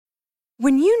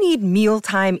When you need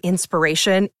mealtime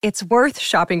inspiration, it's worth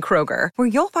shopping Kroger, where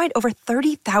you'll find over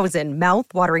 30,000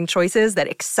 mouth-watering choices that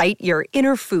excite your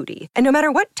inner foodie. And no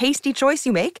matter what tasty choice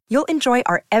you make, you'll enjoy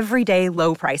our everyday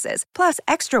low prices, plus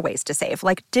extra ways to save,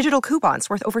 like digital coupons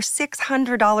worth over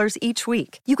 $600 each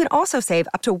week. You can also save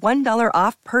up to $1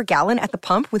 off per gallon at the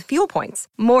pump with fuel points.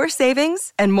 More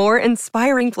savings and more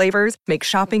inspiring flavors make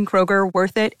shopping Kroger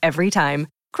worth it every time.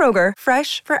 Kroger,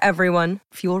 fresh for everyone.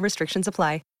 Fuel restrictions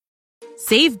apply.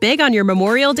 Save big on your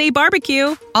Memorial Day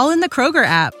barbecue, all in the Kroger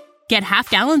app. Get half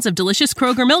gallons of delicious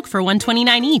Kroger milk for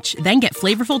 $1.29 each. Then get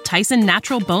flavorful Tyson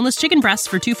natural boneless chicken breasts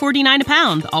for $2.49 a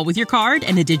pound, all with your card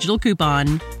and a digital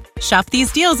coupon. Shop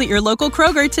these deals at your local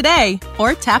Kroger today,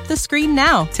 or tap the screen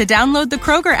now to download the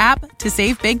Kroger app to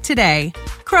save big today.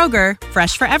 Kroger,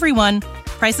 fresh for everyone.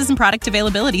 Prices and product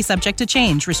availability subject to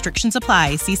change. Restrictions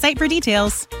apply. See site for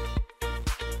details.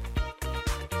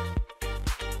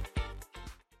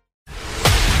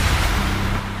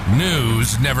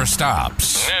 News never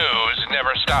stops. News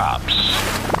never stops.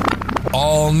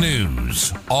 All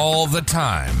news, all the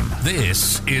time.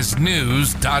 This is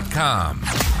News.com.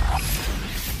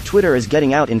 Twitter is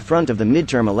getting out in front of the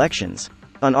midterm elections.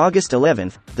 On August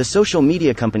 11th, the social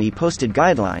media company posted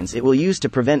guidelines it will use to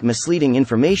prevent misleading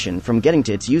information from getting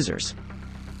to its users.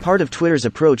 Part of Twitter's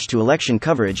approach to election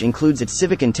coverage includes its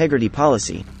civic integrity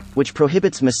policy, which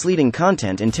prohibits misleading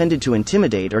content intended to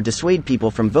intimidate or dissuade people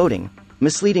from voting,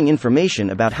 misleading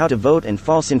information about how to vote, and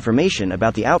false information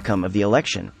about the outcome of the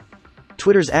election.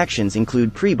 Twitter's actions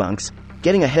include pre-bunks,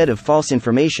 getting ahead of false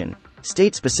information,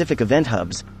 state-specific event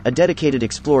hubs, a dedicated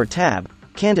Explore tab,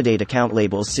 candidate account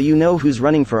labels so you know who's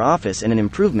running for office, and an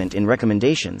improvement in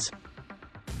recommendations.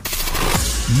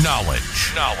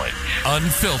 Knowledge.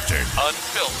 Unfiltered.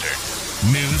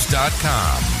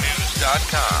 News.com.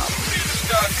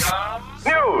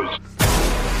 News.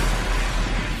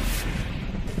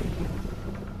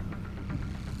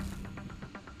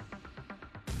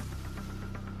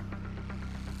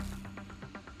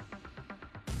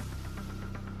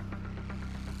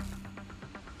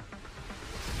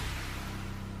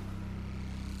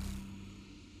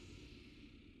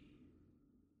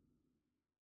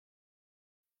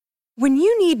 When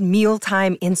you need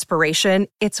mealtime inspiration,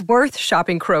 it's worth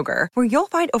shopping Kroger, where you'll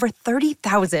find over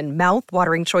 30,000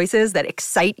 mouth-watering choices that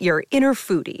excite your inner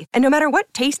foodie. And no matter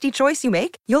what tasty choice you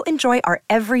make, you'll enjoy our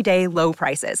everyday low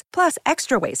prices, plus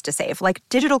extra ways to save, like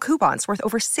digital coupons worth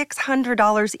over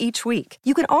 $600 each week.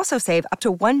 You can also save up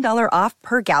to $1 off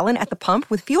per gallon at the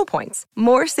pump with fuel points.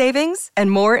 More savings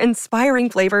and more inspiring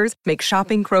flavors make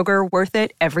shopping Kroger worth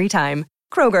it every time.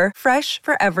 Kroger, fresh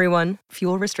for everyone.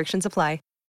 Fuel restrictions apply.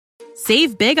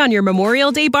 Save big on your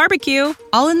Memorial Day barbecue,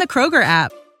 all in the Kroger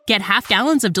app. Get half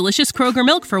gallons of delicious Kroger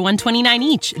milk for $1.29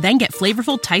 each. Then get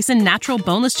flavorful Tyson natural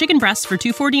boneless chicken breasts for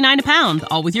 $2.49 a pound,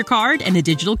 all with your card and a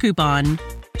digital coupon.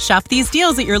 Shop these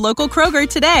deals at your local Kroger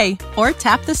today, or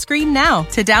tap the screen now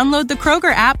to download the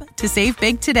Kroger app to save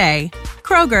big today.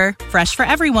 Kroger, fresh for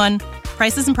everyone.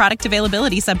 Prices and product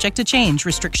availability subject to change.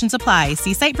 Restrictions apply.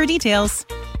 See site for details.